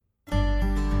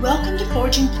Welcome to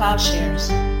Forging Plowshares.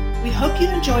 We hope you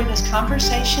enjoy this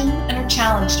conversation and are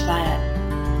challenged by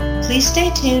it. Please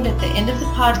stay tuned at the end of the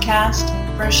podcast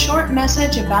for a short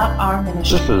message about our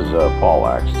ministry. This is Paul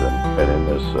Axton, and in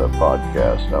this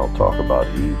podcast I'll talk about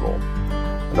evil.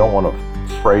 I don't want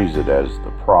to phrase it as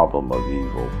the problem of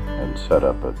evil and set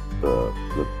up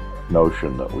the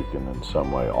notion that we can in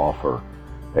some way offer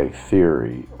a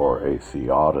theory or a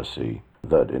theodicy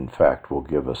that in fact will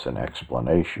give us an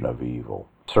explanation of evil.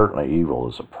 Certainly evil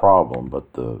is a problem,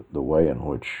 but the way in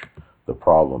which the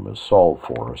problem is solved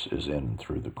for us is in and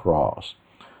through the cross.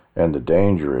 And the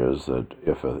danger is that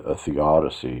if a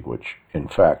theodicy, which in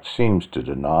fact seems to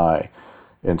deny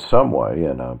in some way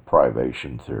in a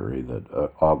privation theory,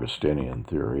 that Augustinian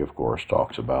theory, of course,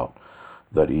 talks about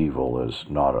that evil is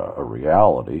not a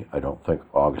reality. I don't think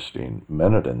Augustine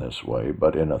meant it in this way,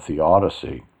 but in a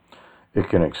theodicy, it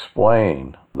can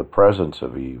explain the presence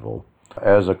of evil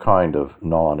as a kind of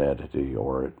non-entity,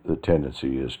 or the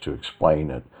tendency is to explain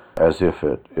it as if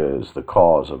it is the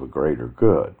cause of a greater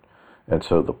good. And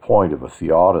so the point of a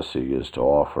theodicy is to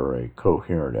offer a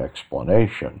coherent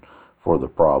explanation for the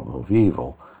problem of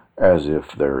evil, as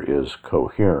if there is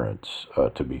coherence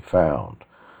to be found.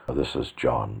 This is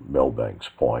John Milbank's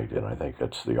point, and I think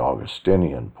it's the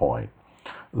Augustinian point,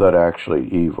 that actually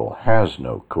evil has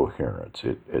no coherence.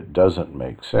 It doesn't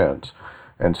make sense.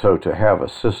 And so to have a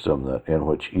system in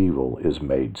which evil is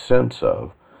made sense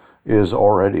of is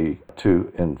already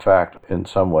to, in fact, in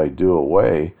some way do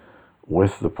away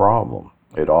with the problem.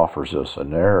 It offers us a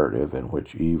narrative in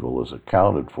which evil is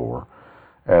accounted for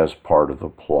as part of the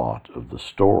plot of the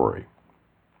story.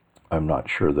 I'm not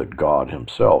sure that God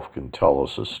himself can tell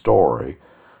us a story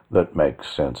that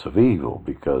makes sense of evil,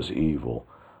 because evil,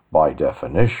 by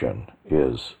definition,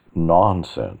 is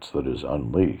nonsense that is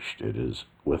unleashed. It is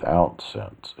without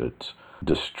sense. It's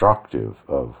destructive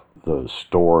of the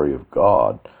story of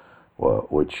God,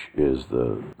 which is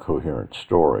the coherent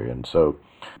story. And so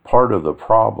part of the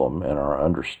problem in our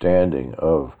understanding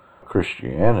of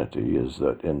Christianity is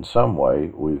that in some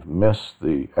way we've missed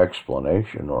the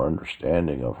explanation or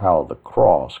understanding of how the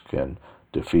cross can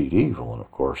defeat evil. And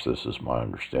of course, this is my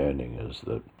understanding, is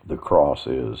that the cross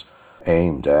is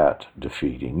aimed at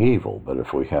defeating evil. But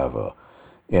if we have a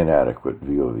inadequate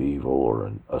view of evil, or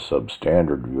a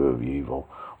substandard view of evil,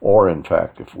 or in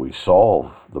fact if we solve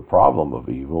the problem of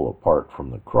evil apart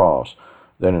from the cross,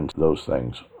 then those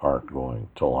things aren't going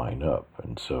to line up.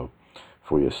 And so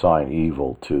if we assign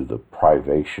evil to the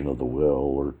privation of the will,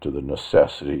 or to the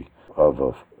necessity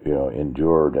of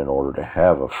endured in order to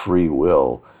have a free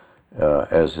will,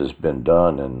 as has been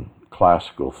done in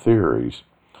classical theories,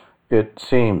 it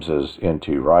seems, as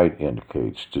N.T. Wright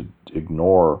indicates, to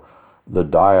ignore the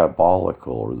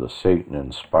diabolical or the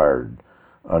Satan-inspired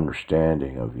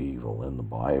understanding of evil in the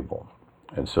Bible.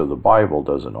 And so the Bible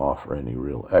doesn't offer any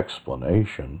real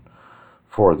explanation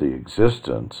for the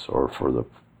existence or for the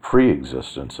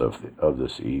pre-existence of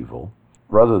this evil.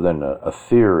 Rather than a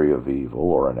theory of evil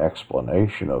or an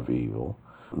explanation of evil,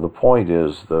 the point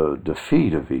is the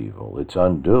defeat of evil, its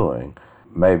undoing.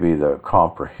 Maybe the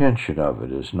comprehension of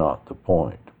it is not the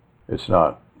point. It's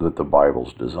not that the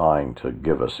Bible's designed to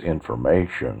give us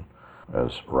information,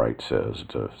 as Wright says,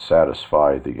 to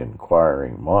satisfy the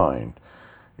inquiring mind.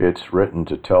 It's written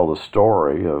to tell the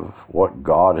story of what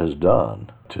God has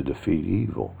done to defeat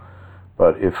evil.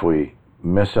 But if we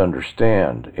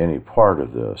misunderstand any part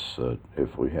of this,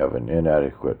 if we have an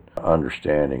inadequate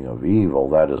understanding of evil,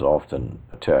 that is often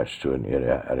attached to an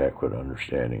inadequate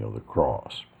understanding of the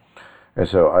cross. And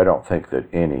so I don't think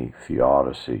that any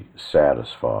theodicy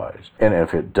satisfies. And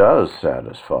if it does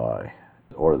satisfy,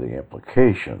 what are the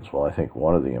implications? Well, I think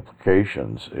one of the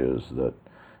implications is that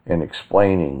in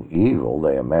explaining evil,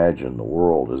 they imagine the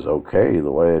world is okay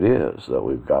the way it is, that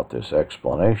we've got this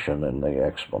explanation, and the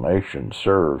explanation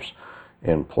serves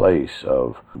in place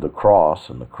of the cross,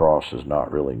 and the cross is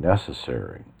not really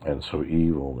necessary. And so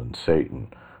evil and Satan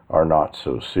are not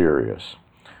so serious.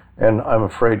 And I'm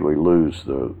afraid we lose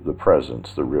the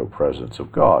presence, the real presence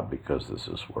of God, because this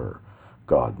is where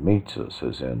God meets us,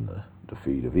 is in the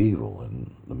defeat of evil,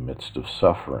 in the midst of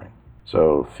suffering.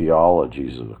 So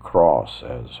theologies of the cross,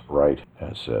 as Wright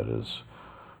has said,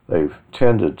 they've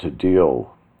tended to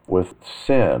deal with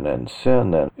sin, and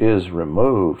sin then is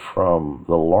removed from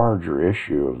the larger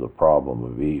issue of the problem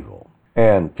of evil.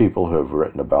 And people who have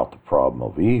written about the problem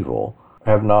of evil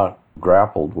have not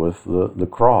grappled with the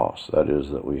cross. That is,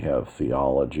 that we have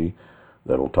theology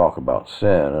that'll talk about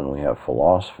sin, and we have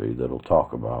philosophy that'll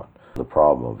talk about the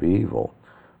problem of evil.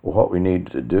 Well, what we need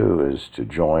to do is to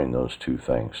join those two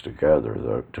things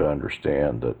together, to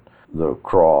understand that the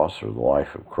cross or the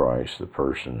life of Christ, the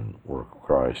person and work of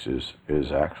Christ,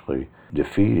 is actually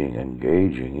defeating,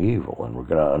 engaging evil. And we're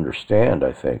going to understand,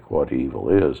 I think, what evil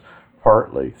is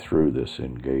partly through this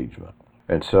engagement.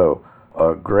 And so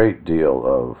a great deal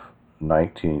of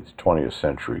 19th, 20th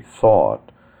century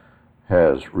thought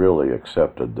has really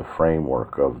accepted the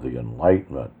framework of the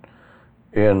Enlightenment,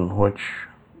 in which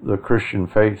the Christian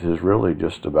faith is really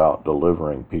just about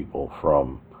delivering people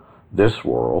from this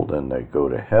world, and they go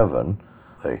to heaven,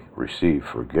 they receive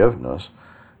forgiveness,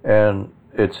 and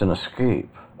it's an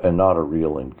escape and not a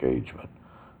real engagement,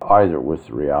 either with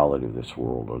the reality of this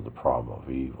world or the problem of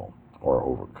evil or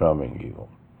overcoming evil.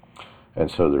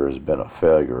 And so there has been a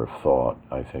failure of thought,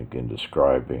 I think, in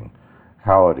describing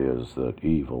how it is that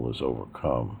evil is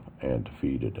overcome and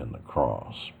defeated in the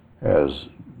cross. As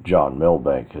John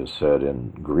Milbank has said,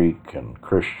 in Greek and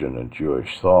Christian and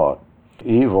Jewish thought,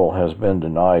 evil has been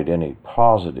denied any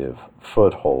positive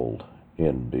foothold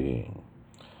in being.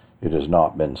 It has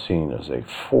not been seen as a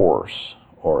force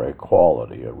or a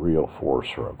quality, a real force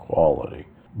or a quality,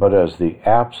 but as the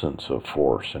absence of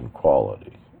force and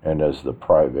quality, and as the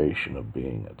privation of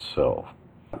being itself.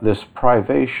 This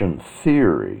privation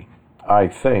theory, I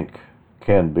think,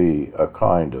 can be a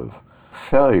kind of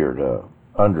failure to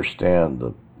understand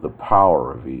the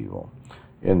power of evil.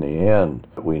 In the end,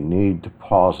 we need to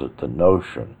posit the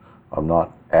notion. I'm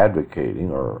not advocating,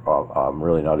 or I'm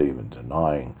really not even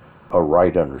denying, a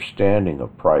right understanding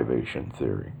of privation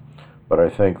theory. But I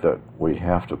think that we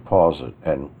have to posit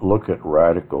and look at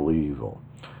radical evil,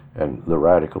 and the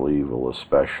radical evil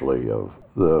especially of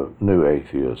the new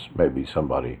atheists, maybe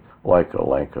somebody like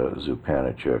Alenka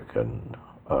Zupanichuk and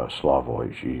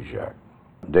Slavoj Žižek.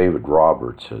 David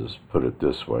Roberts has put it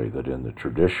this way, that in the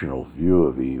traditional view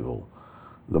of evil,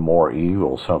 the more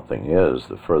evil something is,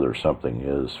 the further something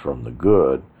is from the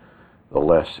good, the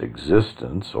less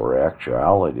existence or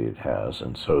actuality it has,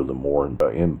 and so the more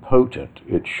impotent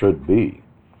it should be.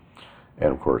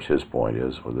 And of course his point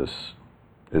is, well, this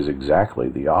is exactly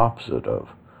the opposite of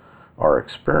our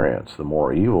experience. The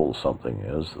more evil something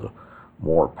is, the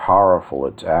more powerful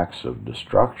its acts of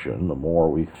destruction, the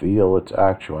more we feel its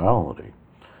actuality.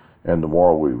 And the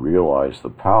more we realize the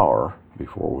power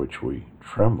before which we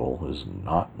tremble is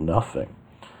not nothing.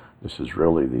 This is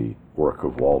really the work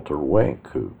of Walter Wink,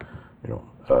 who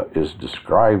is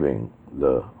describing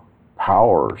the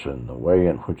powers and the way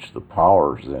in which the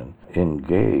powers then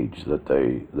engage, that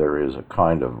there is a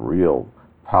kind of real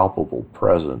palpable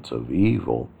presence of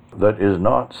evil that is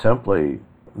not simply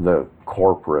the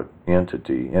corporate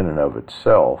entity in and of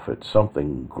itself. It's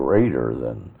something greater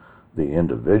than the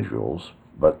individuals,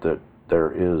 but that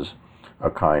there is a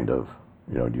kind of,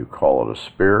 do you call it a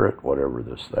spirit, whatever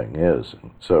this thing is.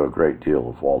 And so a great deal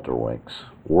of Walter Wink's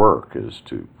work is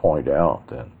to point out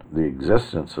that the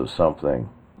existence of something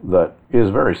that is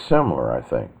very similar, I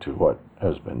think, to what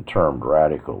has been termed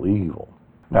radical evil.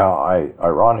 Now,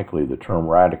 ironically, the term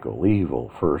radical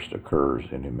evil first occurs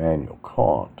in Immanuel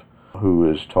Kant, who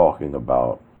is talking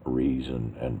about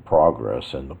reason and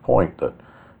progress, and the point that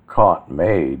Kant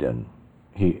made, and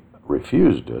he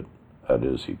refused it, that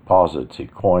is, he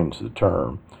coins the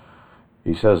term.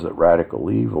 He says that radical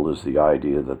evil is the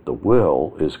idea that the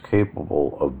will is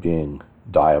capable of being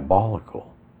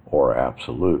diabolical or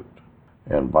absolute.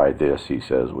 And by this, he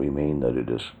says, we mean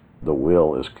that the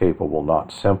will is capable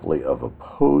not simply of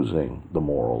opposing the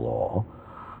moral law,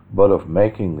 but of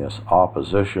making this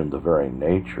opposition the very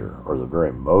nature or the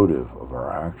very motive of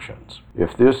our actions.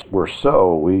 If this were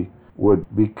so, we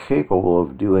would be capable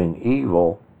of doing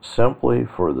evil simply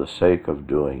for the sake of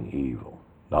doing evil,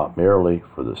 not merely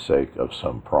for the sake of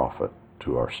some profit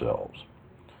to ourselves.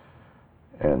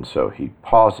 And so he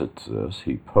posits this,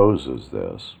 he poses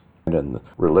this, and in the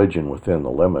religion within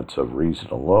the limits of reason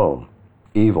alone,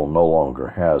 evil no longer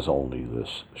has only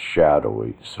this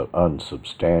shadowy,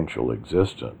 unsubstantial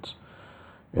existence.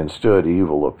 Instead,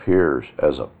 evil appears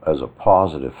as a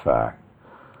positive fact,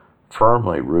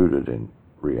 firmly rooted in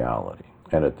reality.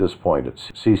 And at this point, it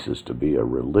ceases to be a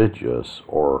religious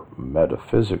or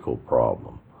metaphysical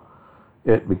problem.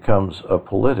 It becomes a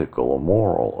political, a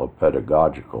moral, a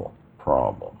pedagogical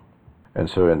problem. And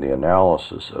so in the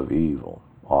analysis of evil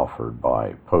offered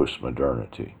by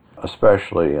postmodernity,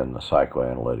 especially in the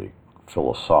psychoanalytic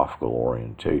philosophical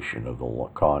orientation of the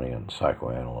Lacanian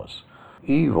psychoanalysts,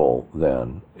 evil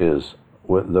then is,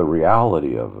 with the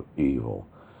reality of evil,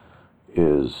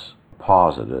 is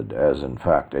posited as in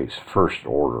fact a first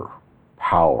order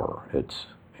power. It's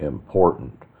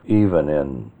important even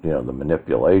in the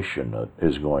manipulation that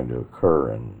is going to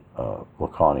occur in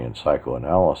Lacanian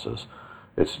psychoanalysis.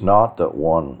 It's not that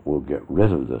one will get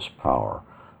rid of this power,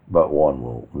 but one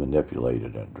will manipulate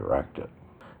it and direct it.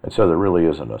 And so there really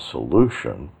isn't a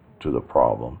solution to the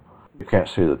problem. You can't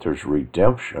say that there's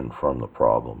redemption from the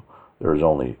problem. There's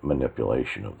only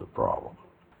manipulation of the problem.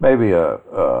 Maybe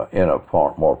in a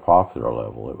more popular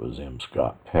level, it was M.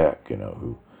 Scott Peck,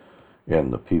 who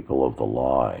in The People of the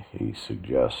Lie, he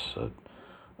suggests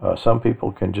that some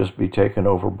people can just be taken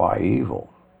over by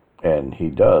evil. And he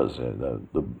does, in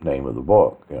the name of the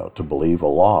book, to believe a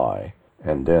lie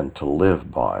and then to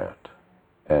live by it,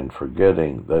 and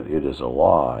forgetting that it is a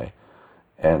lie,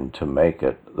 and to make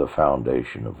it the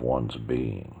foundation of one's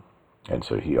being. And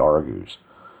so he argues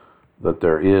that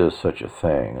there is such a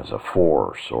thing as a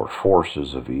force or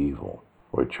forces of evil,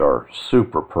 which are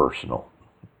super-personal,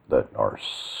 that are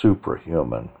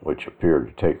superhuman, which appear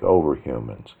to take over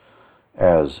humans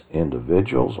as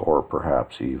individuals or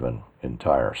perhaps even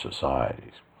entire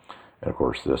societies. And of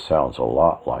course, this sounds a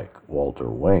lot like Walter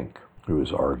Wink, who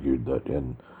has argued that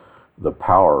in the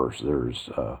powers, there's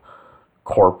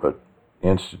corporate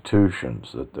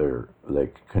institutions that they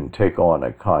can take on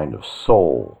a kind of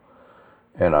soul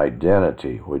and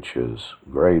identity which is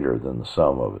greater than the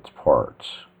sum of its parts.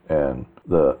 And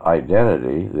the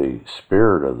identity, the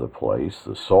spirit of the place,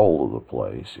 the soul of the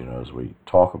place, as we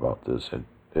talk about this,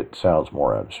 it sounds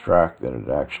more abstract than it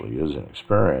actually is in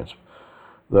experience,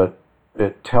 that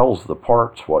it tells the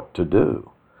parts what to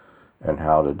do and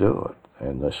how to do it.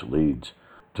 And this leads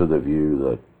to the view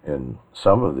that in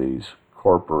some of these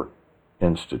corporate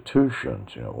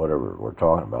institutions, whatever we're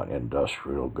talking about,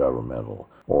 industrial, governmental,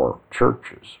 or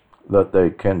churches, that they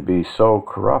can be so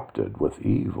corrupted with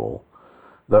evil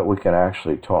that we can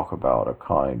actually talk about a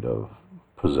kind of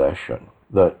possession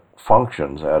that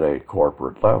functions at a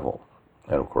corporate level.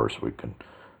 And of course, we can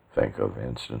think of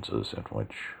instances in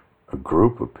which a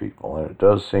group of people, and it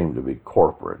does seem to be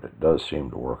corporate, it does seem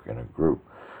to work in a group,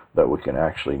 that we can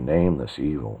actually name this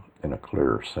evil in a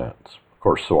clearer sense. Of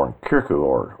course, Soren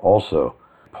Kierkegaard also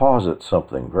posits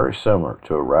something very similar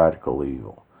to a radical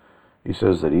evil. He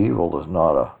says that evil does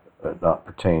not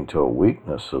pertain to a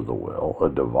weakness of the will, a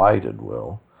divided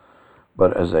will,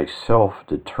 but as a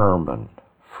self-determined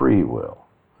free will,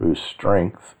 whose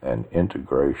strength and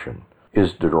integration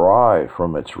is derived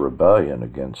from its rebellion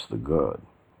against the good.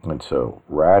 And so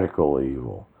radical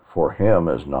evil for him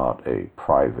is not a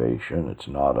privation, it's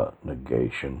not a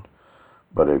negation,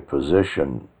 but a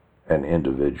position an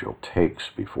individual takes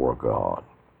before God.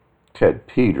 Ted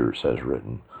Peters has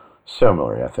written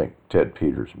similarly. I think Ted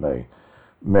Peters may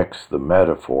mix the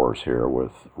metaphors here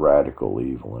with radical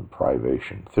evil and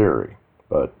privation theory,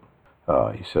 but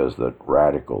he says that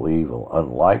radical evil,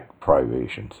 unlike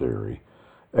privation theory,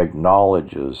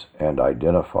 acknowledges and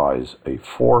identifies a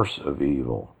force of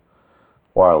evil,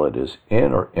 while it is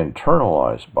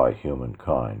internalized by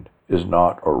humankind, is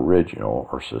not original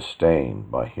or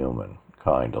sustained by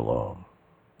humankind alone.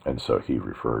 And so he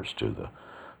refers to the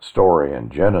story in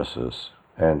Genesis,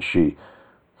 and she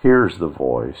hears the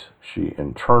voice, she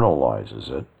internalizes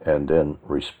it, and then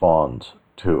responds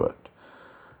to it.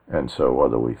 And so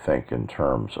whether we think in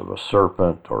terms of a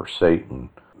serpent or Satan,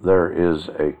 there is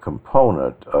a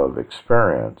component of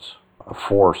experience, a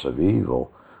force of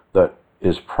evil that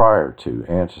is prior to,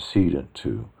 antecedent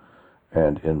to,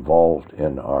 and involved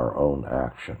in our own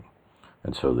action.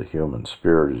 And so the human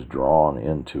spirit is drawn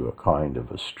into a kind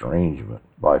of estrangement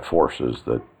by forces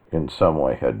that in some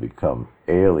way had become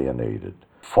alienated,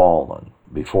 fallen,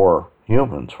 before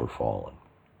humans were fallen.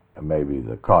 And maybe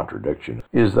the contradiction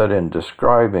is that in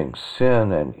describing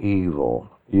sin and evil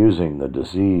using the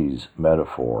disease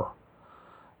metaphor,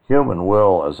 human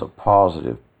will as a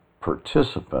positive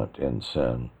participant in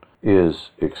sin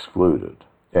is excluded,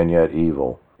 and yet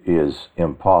evil is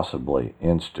impossibly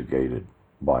instigated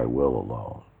by will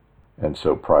alone. And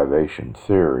so privation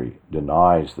theory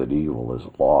denies that evil is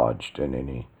lodged in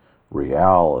any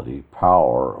reality,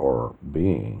 power, or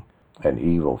being, and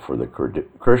evil for the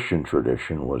Christian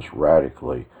tradition was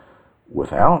radically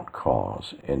without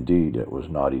cause. Indeed, it was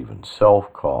not even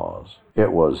self-cause.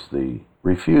 It was the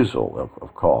refusal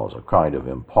of cause, a kind of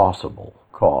impossible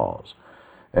cause.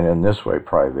 And in this way,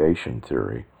 privation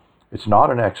theory, it's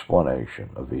not an explanation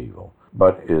of evil,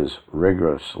 but is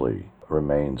rigorously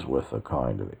remains with a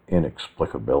kind of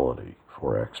inexplicability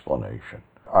for explanation.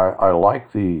 I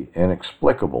like the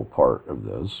inexplicable part of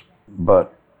this,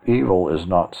 but evil is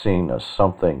not seen as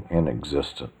something in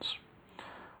existence.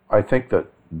 I think that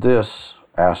this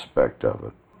aspect of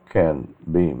it can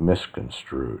be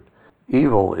misconstrued.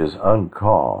 Evil is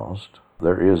uncaused.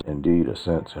 There is indeed a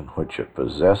sense in which it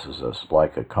possesses us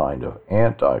like a kind of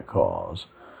anti-cause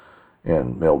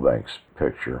in Milbank's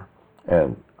picture,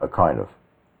 and a kind of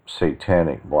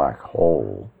satanic black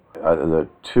hole. the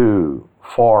too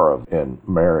far of, in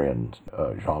Marion,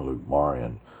 Jean-Luc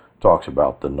Marion talks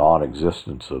about the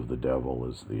non-existence of the devil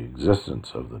as the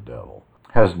existence of the devil.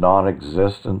 Has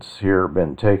non-existence here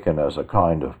been taken as a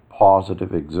kind of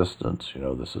positive existence?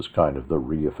 This is kind of the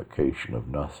reification of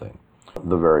nothing.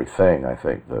 The very thing, I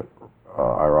think, that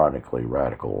ironically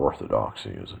radical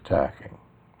orthodoxy is attacking.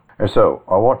 And so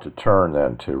I want to turn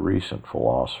then to recent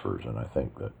philosophers, and I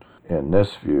think that in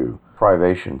this view,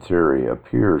 privation theory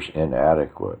appears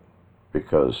inadequate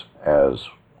because, as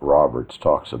Roberts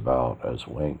talks about, as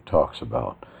Wink talks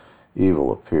about,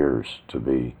 evil appears to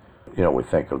be, we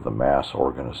think of the mass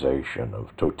organization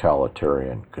of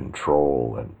totalitarian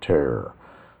control and terror,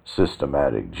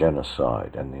 systematic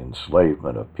genocide, and the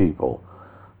enslavement of people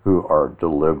who are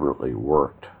deliberately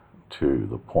worked to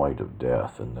the point of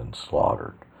death and then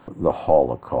slaughtered. The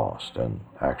Holocaust, and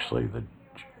actually the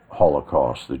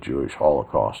Holocaust, the Jewish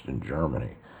Holocaust in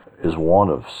Germany, is one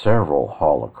of several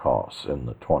Holocausts in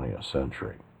the 20th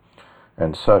century.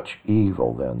 And such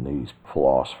evil, then, these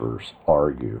philosophers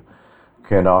argue,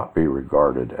 cannot be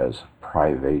regarded as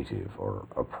privative or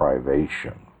a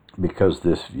privation, because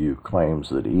this view claims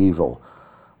that evil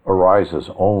arises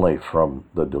only from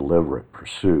the deliberate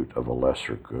pursuit of a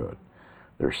lesser good.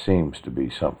 There seems to be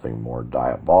something more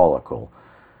diabolical,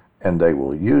 and they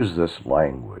will use this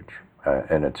language.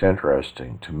 And it's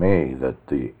interesting to me that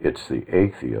it's the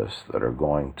atheists that are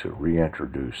going to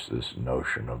reintroduce this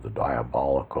notion of the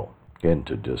diabolical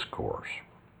into discourse.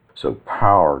 So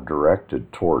power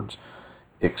directed towards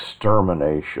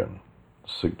extermination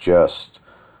suggests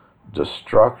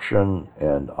destruction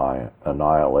and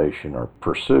annihilation are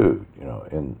pursued,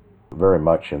 in very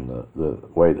much in the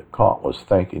way that Kant was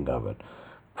thinking of it,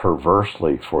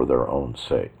 perversely for their own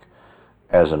sake,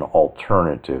 as an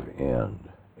alternative end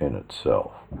in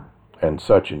itself. And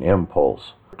such an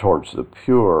impulse towards the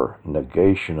pure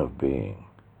negation of being,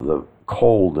 the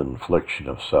cold infliction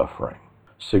of suffering,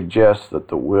 suggests that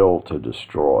the will to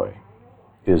destroy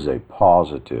is a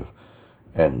positive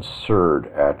and third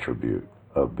attribute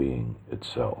of being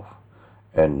itself,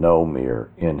 and no mere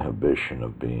inhibition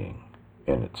of being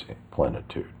in its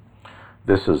plenitude.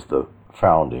 This is the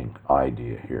founding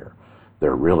idea here.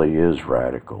 There really is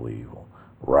radical evil.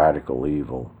 Radical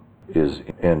evil is,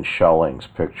 in Schelling's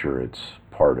picture, it's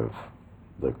part of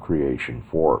the creation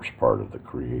force, part of the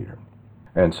creator.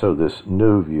 And so this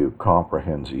new view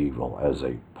comprehends evil as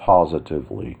a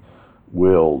positively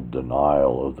willed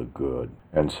denial of the good,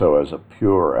 and so as a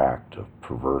pure act of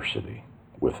perversity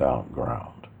without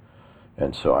ground.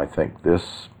 And so I think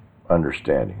this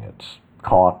understanding,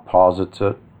 Kant posits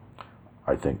it.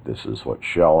 I think this is what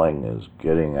Schelling is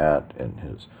getting at in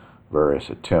his various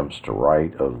attempts to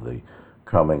write of the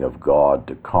coming of God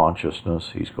to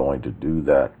consciousness. He's going to do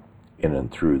that in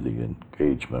and through the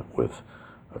engagement with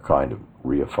a kind of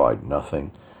reified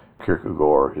nothing.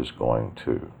 Kierkegaard is going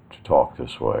to talk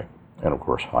this way, and of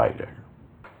course Heidegger.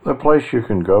 The place you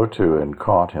can go to in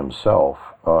Kant himself,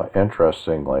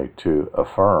 interestingly, to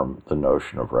affirm the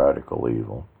notion of radical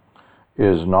evil,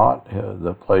 is not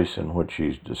the place in which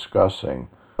he's discussing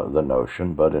the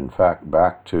notion, but in fact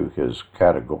back to his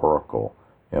categorical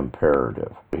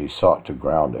imperative. He sought to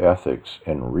ground ethics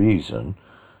in reason.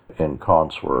 In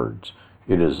Kant's words,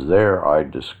 it is there I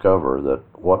discover that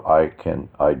what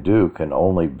I do can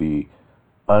only be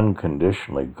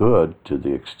unconditionally good to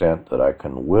the extent that I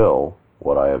can will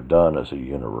what I have done as a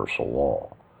universal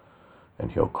law.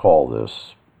 And he'll call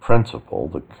this principle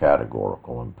the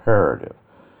categorical imperative.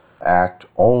 Act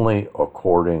only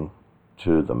according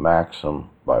to the maxim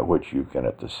by which you can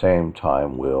at the same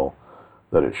time will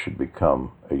that it should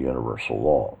become a universal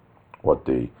law. What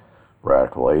the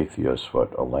radical atheists,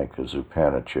 what Alenka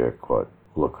Zupančič, what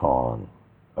Lacan,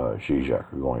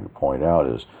 Zizek are going to point out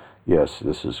is, yes,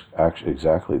 this is actually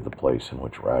exactly the place in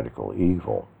which radical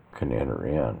evil can enter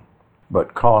in.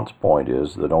 But Kant's point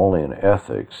is that only an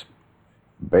ethics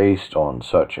based on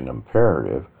such an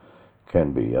imperative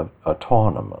can be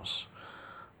autonomous.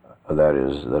 That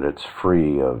is, that it's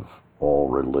free of all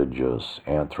religious,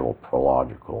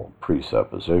 anthropological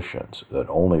presuppositions, that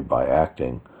only by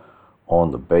acting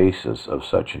on the basis of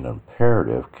such an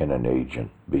imperative can an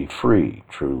agent be free,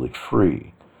 truly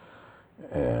free.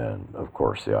 And of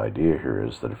course the idea here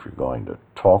is that if you're going to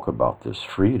talk about this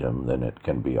freedom, then it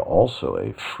can be also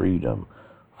a freedom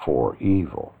for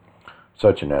evil.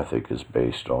 Such an ethic is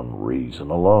based on reason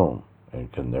alone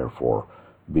and can therefore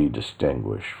be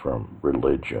distinguished from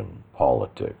religion,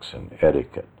 politics, and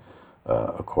etiquette,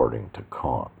 according to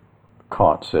Kant.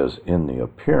 Kant says, in the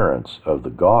appearance of the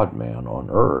God-man on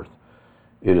earth,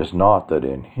 it is not that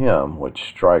in him which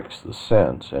strikes the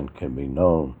sense and can be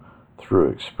known through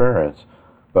experience,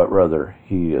 but rather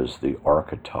he is the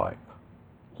archetype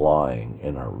lying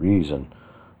in our reason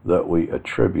that we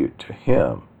attribute to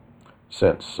him,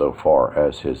 since so far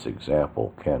as his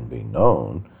example can be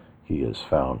known, he is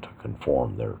found to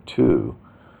conform thereto,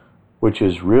 which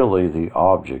is really the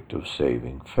object of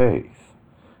saving faith.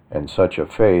 And such a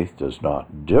faith does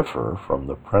not differ from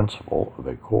the principle of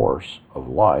a course of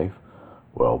life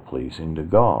well-pleasing to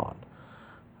God.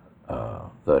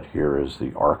 That here is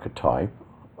the archetype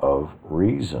of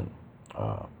reason,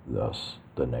 thus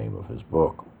the name of his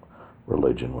book,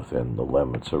 Religion Within the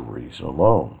Limits of Reason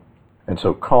Alone. And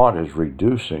so Kant is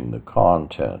reducing the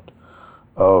content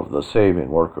of the saving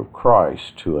work of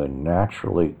Christ to a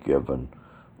naturally given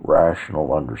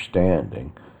rational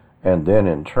understanding, and then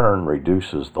in turn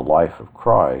reduces the life of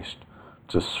Christ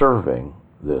to serving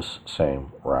this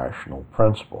same rational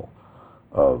principle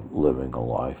of living a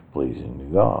life pleasing to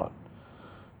God.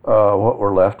 What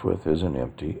we're left with is an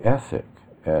empty ethic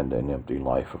and an empty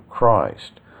life of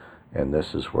Christ, and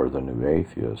this is where the new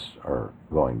atheists are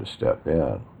going to step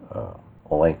in.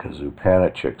 Alenka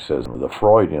Zupančič says the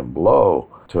Freudian blow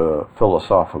to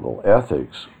philosophical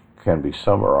ethics can be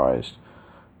summarized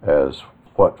as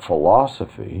what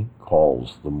philosophy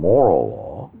calls the moral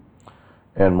law,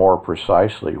 and more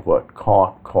precisely what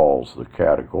Kant calls the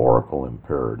categorical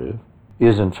imperative,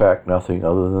 is in fact nothing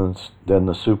other than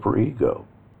the superego.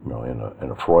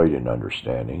 In a Freudian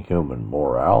understanding, human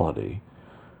morality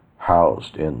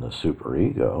housed in the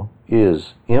superego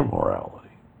is immorality.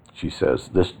 She says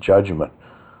this judgment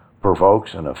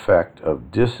provokes an effect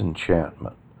of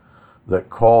disenchantment that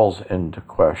calls into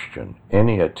question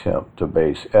any attempt to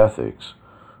base ethics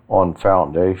on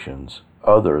foundations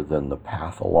other than the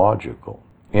pathological,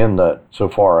 in that so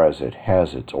far as it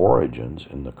has its origins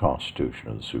in the constitution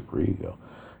of the superego.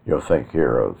 Think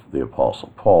here of the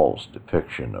Apostle Paul's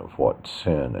depiction of what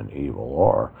sin and evil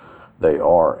are. They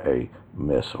are a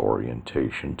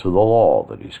misorientation to the law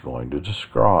that he's going to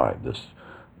describe, this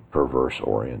perverse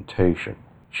orientation.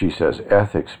 She says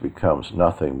ethics becomes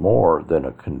nothing more than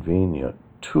a convenient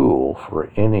tool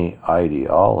for any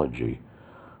ideology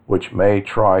which may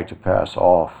try to pass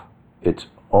off its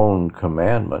own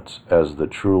commandments as the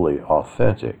truly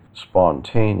authentic,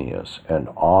 spontaneous, and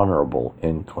honorable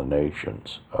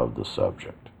inclinations of the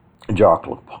subject. Jacques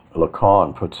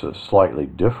Lacan puts a slightly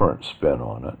different spin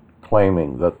on it,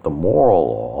 claiming that the moral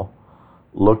law,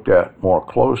 looked at more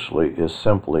closely, is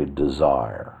simply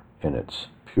desire in its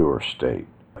pure state.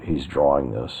 He's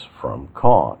drawing this from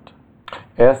Kant.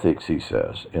 Ethics, he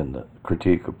says, in the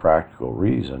Critique of Practical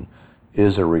Reason,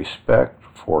 is a respect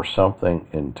for something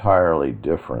entirely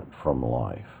different from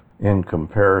life, in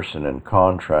comparison and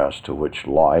contrast to which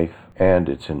life and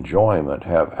its enjoyment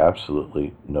have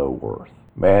absolutely no worth.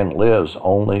 Man lives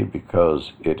only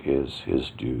because it is his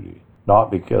duty,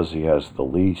 not because he has the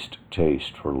least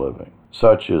taste for living.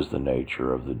 Such is the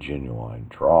nature of the genuine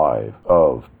drive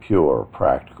of pure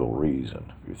practical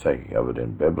reason. If you're thinking of it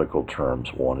in biblical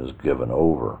terms, one is given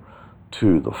over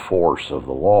to the force of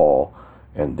the law,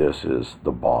 and this is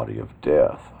the body of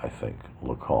death. I think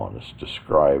Lacan is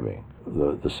describing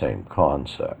the same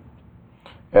concept.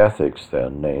 Ethics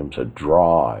then names a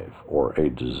drive or a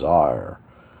desire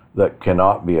that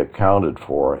cannot be accounted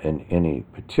for in any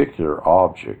particular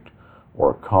object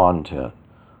or content,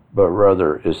 but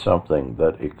rather is something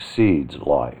that exceeds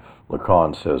life.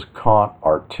 Lacan says Kant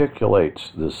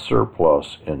articulates this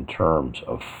surplus in terms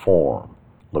of form.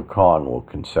 Lacan will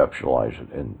conceptualize it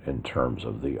in terms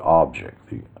of the object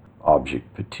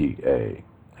petit a.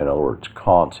 In other words,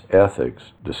 Kant's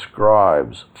ethics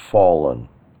describes fallen,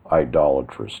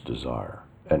 idolatrous desire,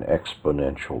 an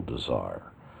exponential desire.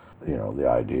 The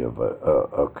idea of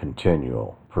a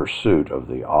continual pursuit of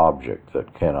the object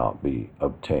that cannot be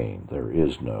obtained. There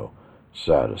is no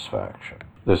satisfaction.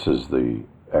 This is the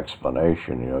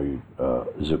explanation.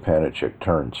 Zupančič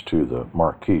turns to the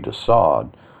Marquis de Sade,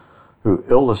 who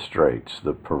illustrates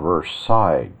the perverse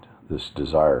side this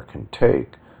desire can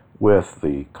take with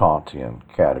the Kantian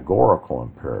categorical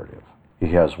imperative. He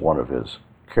has one of his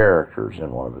characters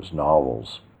in one of his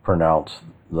novels pronounce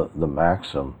the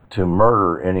maxim to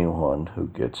murder anyone who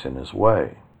gets in his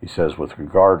way. He says, with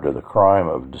regard to the crime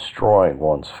of destroying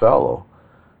one's fellow,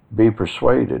 be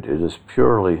persuaded it is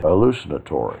purely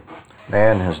hallucinatory.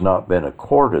 Man has not been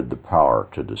accorded the power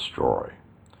to destroy.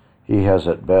 He has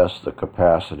at best the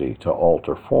capacity to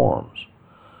alter forms.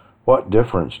 What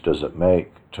difference does it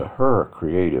make to her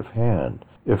creative hand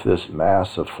if this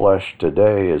mass of flesh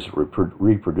today is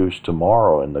reproduced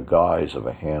tomorrow in the guise of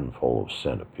a handful of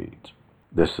centipedes?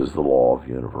 This is the law of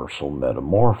universal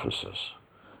metamorphosis,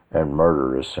 and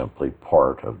murder is simply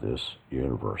part of this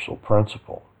universal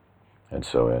principle. And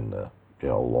so in the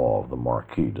law of the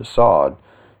Marquis de Sade,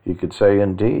 he could say,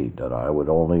 indeed, that I would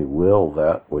only will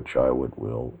that which I would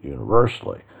will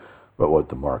universally. But what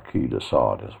the Marquis de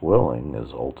Sade is willing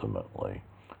is ultimately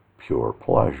pure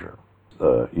pleasure.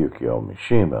 Yukio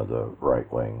Mishima, the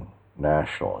right-wing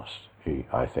nationalist, he,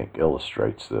 I think,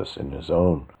 illustrates this in his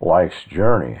own life's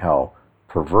journey, how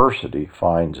perversity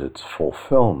finds its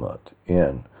fulfillment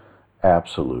in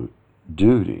absolute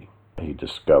duty. He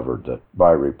discovered that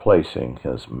by replacing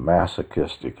his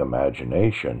masochistic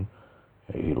imagination,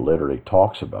 he literally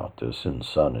talks about this in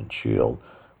Sun and Shield,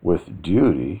 with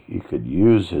duty, he could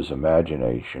use his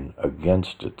imagination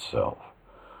against itself.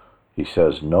 He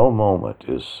says, no moment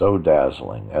is so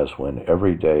dazzling as when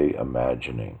everyday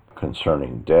imagining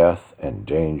concerning death and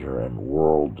danger and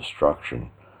world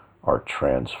destruction are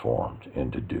transformed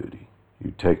into duty.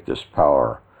 You take this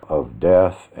power of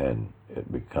death and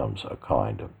it becomes a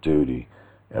kind of duty.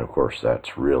 And of course,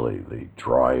 that's really the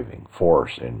driving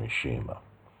force in Mishima.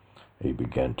 He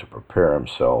began to prepare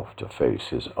himself to face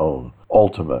his own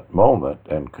ultimate moment,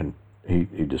 and he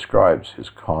describes his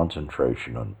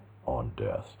concentration on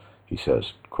death. He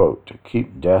says, quote, to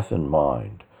keep death in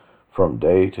mind from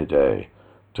day to day,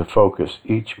 to focus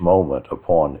each moment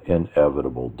upon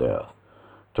inevitable death,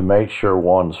 to make sure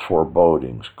one's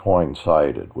forebodings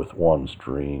coincided with one's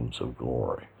dreams of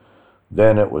glory.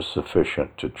 Then it was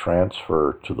sufficient to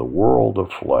transfer to the world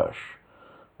of flesh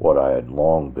what I had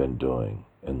long been doing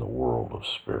in the world of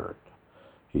spirit.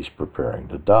 He's preparing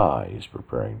to die. He's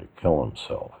preparing to kill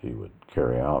himself. He would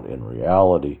carry out in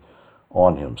reality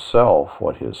on himself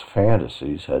what his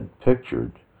fantasies had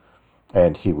pictured,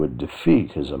 and he would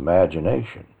defeat his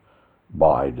imagination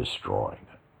by destroying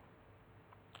it.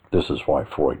 This is why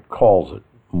Freud calls it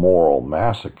moral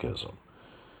masochism.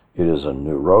 It is a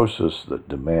neurosis that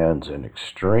demands an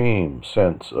extreme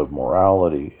sense of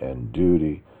morality and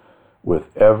duty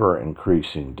with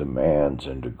ever-increasing demands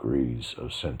and degrees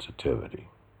of sensitivity.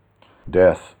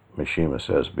 Death, Mishima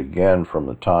says, began from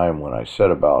the time when I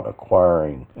set about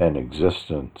acquiring an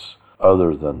existence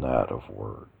other than that of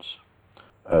words.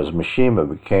 As Mishima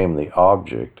became the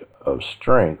object of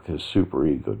strength his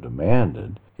superego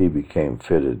demanded, he became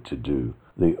fitted to do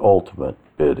the ultimate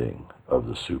bidding of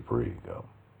the superego.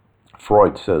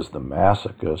 Freud says the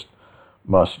masochist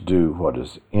must do what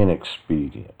is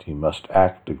inexpedient. He must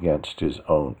act against his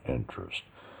own interest.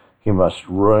 He must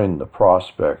ruin the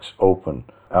prospects open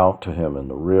out to him in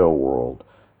the real world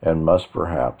and must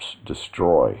perhaps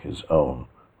destroy his own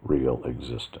real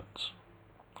existence.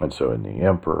 And so in The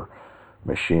Emperor,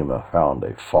 Mishima found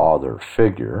a father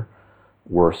figure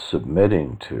worth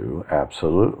submitting to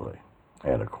absolutely.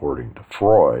 And according to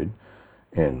Freud,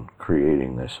 in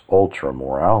creating this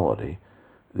ultra-morality,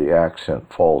 the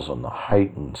accent falls on the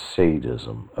heightened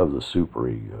sadism of the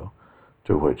superego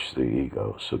to which the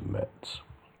ego submits.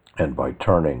 And by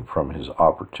turning from his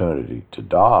opportunity to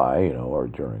die, or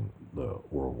during the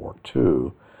World War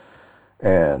II,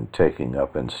 and taking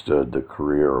up instead the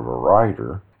career of a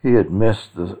writer, he had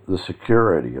missed the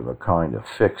security of a kind of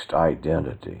fixed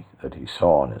identity that he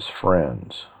saw in his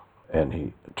friends. And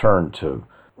he turned to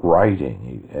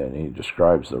writing, and he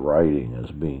describes the writing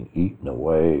as being eaten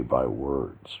away by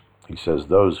words. He says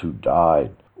those who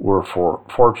died were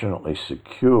fortunately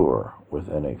secure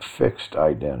within a fixed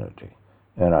identity,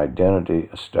 an identity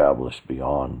established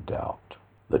beyond doubt,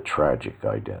 the tragic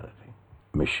identity.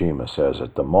 Mishima says,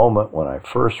 at the moment when I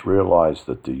first realized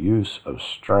that the use of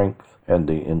strength and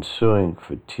the ensuing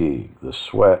fatigue, the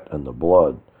sweat and the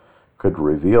blood, could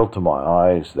reveal to my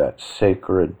eyes that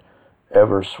sacred,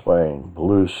 ever-swaying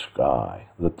blue sky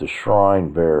that the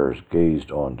shrine bearers gazed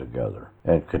on together,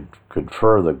 and could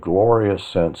confer the glorious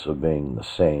sense of being the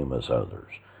same as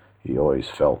others. He always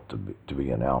felt to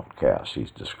be an outcast. He's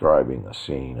describing the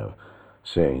scene of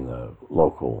seeing the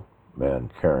local men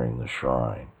carrying the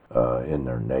shrine in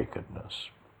their nakedness.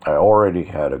 I already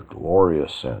had a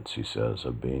glorious sense, he says,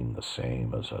 of being the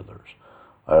same as others.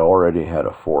 I already had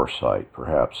a foresight,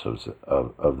 perhaps,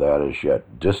 of that as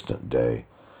yet distant day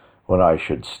when I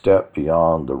should step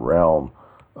beyond the realm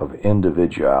of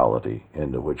individuality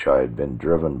into which I had been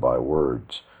driven by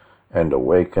words and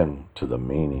awaken to the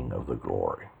meaning of the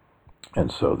glory.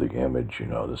 And so the image,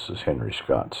 this is Henry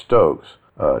Scott Stokes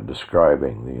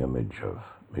describing the image of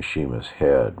Mishima's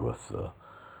head with the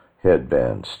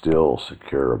headband still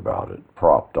secure about it,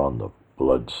 propped on the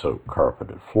blood-soaked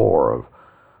carpeted floor of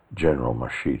General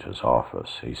Mashita's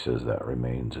office. He says that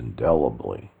remains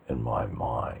indelibly in my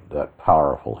mind. That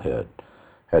powerful head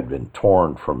had been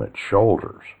torn from its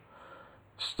shoulders.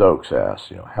 Stokes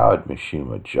asks, how had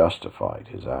Mishima justified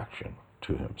his action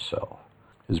to himself?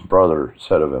 His brother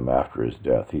said of him after his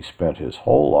death, he spent his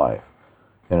whole life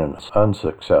in an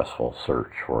unsuccessful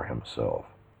search for himself.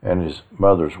 And his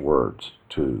mother's words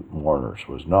to mourners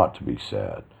was not to be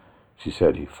sad. She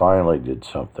said he finally did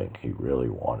something he really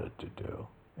wanted to do,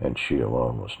 and she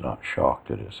alone was not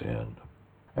shocked at his end.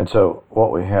 And so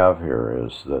what we have here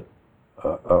is that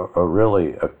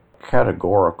really a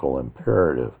categorical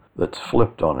imperative that's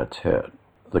flipped on its head.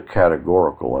 The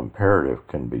categorical imperative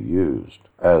can be used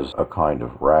as a kind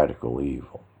of radical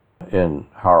evil. In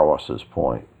Hauerwas's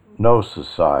point, no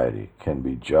society can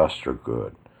be just or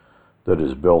good that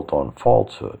is built on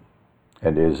falsehood,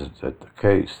 and isn't it the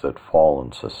case that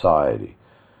fallen society,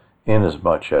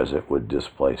 inasmuch as it would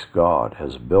displace God,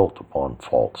 has built upon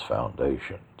false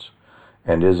foundations?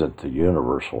 And isn't the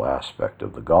universal aspect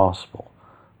of the gospel,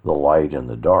 the light in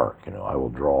the dark, I will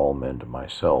draw all men to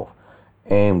myself,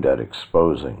 aimed at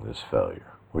exposing this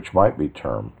failure, which might be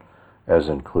termed as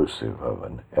inclusive of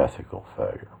an ethical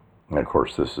failure? And of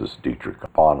course, this is Dietrich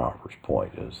Bonhoeffer's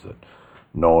point, is that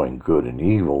knowing good and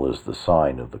evil is the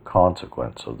sign of the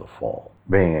consequence of the fall.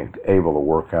 Being able to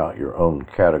work out your own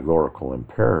categorical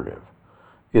imperative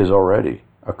is already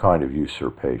a kind of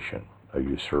usurpation, a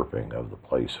usurping of the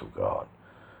place of God.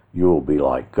 You will be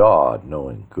like God,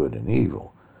 knowing good and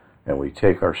evil. And we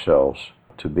take ourselves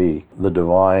to be the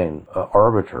divine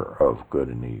arbiter of good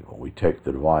and evil. We take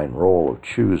the divine role of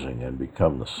choosing and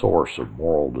become the source of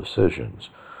moral decisions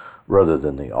rather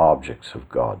than the objects of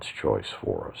God's choice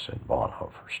for us in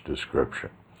Bonhoeffer's description.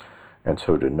 And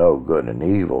so to know good and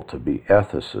evil, to be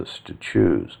ethicists, to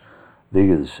choose,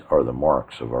 these are the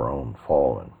marks of our own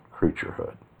fallen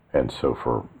creaturehood. And so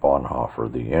for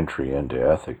Bonhoeffer, the entry into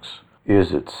ethics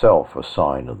is itself a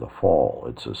sign of the fall.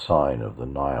 It's a sign of the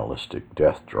nihilistic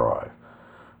death drive.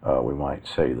 We might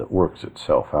say that works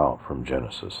itself out from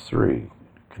Genesis 3,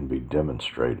 can be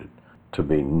demonstrated to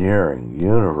be nearing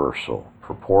universal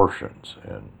proportions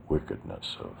in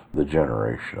wickedness of the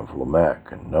generation of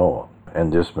Lamech and Noah.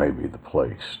 And this may be the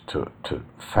place to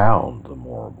found the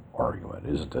moral argument.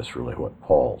 Isn't this really what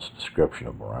Paul's description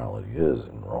of morality is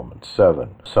in Romans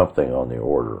 7? Something on the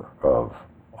order of,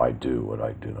 I do what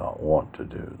I do not want to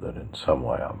do, that in some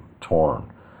way I'm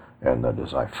torn, and that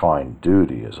as I find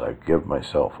duty, as I give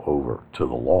myself over to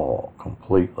the law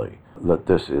completely, that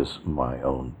this is my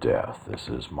own death, this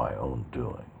is my own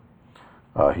doing.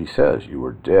 He says, you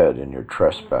were dead in your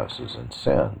trespasses and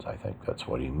sins. I think that's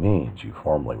what he means. You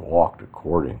formerly walked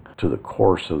according to the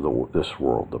course of this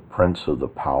world, the prince of the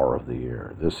power of the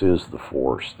air. This is the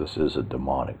force. This is a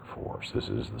demonic force. This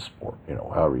is the sport,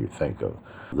 however you think of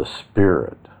the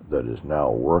spirit that is now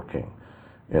working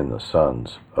in the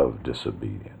sons of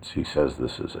disobedience. He says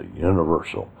this is a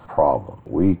universal problem.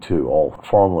 We too all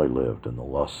formerly lived in the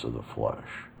lusts of the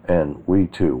flesh, and we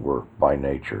too were by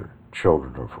nature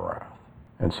children of wrath.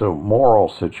 And so moral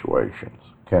situations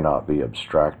cannot be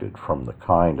abstracted from the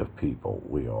kind of people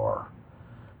we are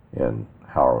in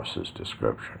Hauerwas's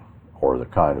description, or the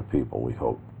kind of people we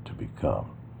hope to become.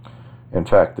 In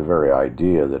fact, the very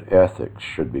idea that ethics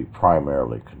should be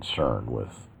primarily concerned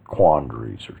with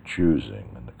quandaries or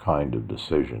choosing and the kind of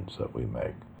decisions that we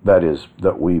make, that is,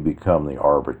 that we become the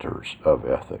arbiters of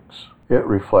ethics. It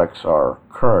reflects our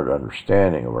current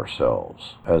understanding of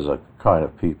ourselves as a kind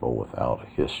of people without a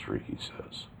history, he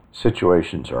says.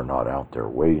 Situations are not out there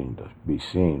waiting to be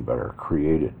seen, but are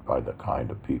created by the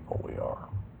kind of people we are.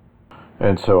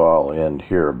 And so I'll end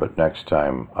here, but next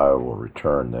time I will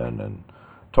return then and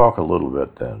talk a little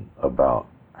bit then about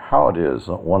how it is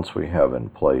that once we have in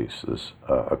place this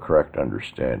a correct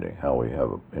understanding, how we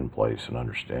have in place an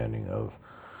understanding of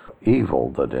evil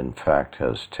that in fact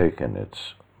has taken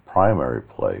its primary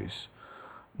place,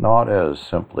 not as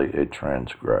simply a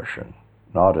transgression,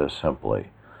 not as simply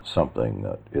something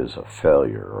that is a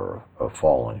failure or a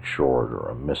falling short or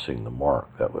a missing the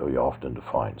mark that we often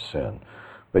define sin,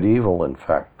 but evil in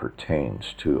fact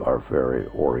pertains to our very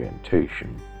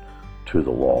orientation to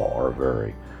the law, our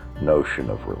very notion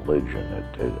of religion.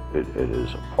 It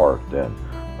is a part then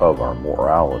of our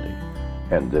morality,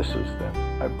 and this is then,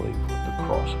 I believe, what the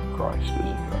cross of Christ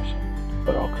is addressing.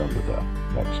 But I'll come to that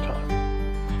next time.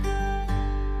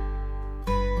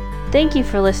 Thank you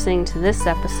for listening to this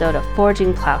episode of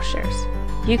Forging Plowshares.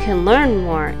 You can learn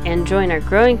more and join our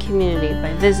growing community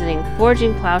by visiting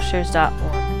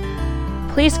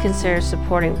forgingplowshares.org. Please consider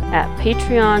supporting at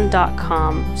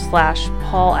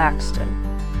patreon.com/Paul Axton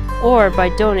or by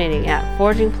donating at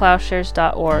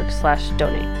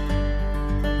forgingplowshares.org/donate.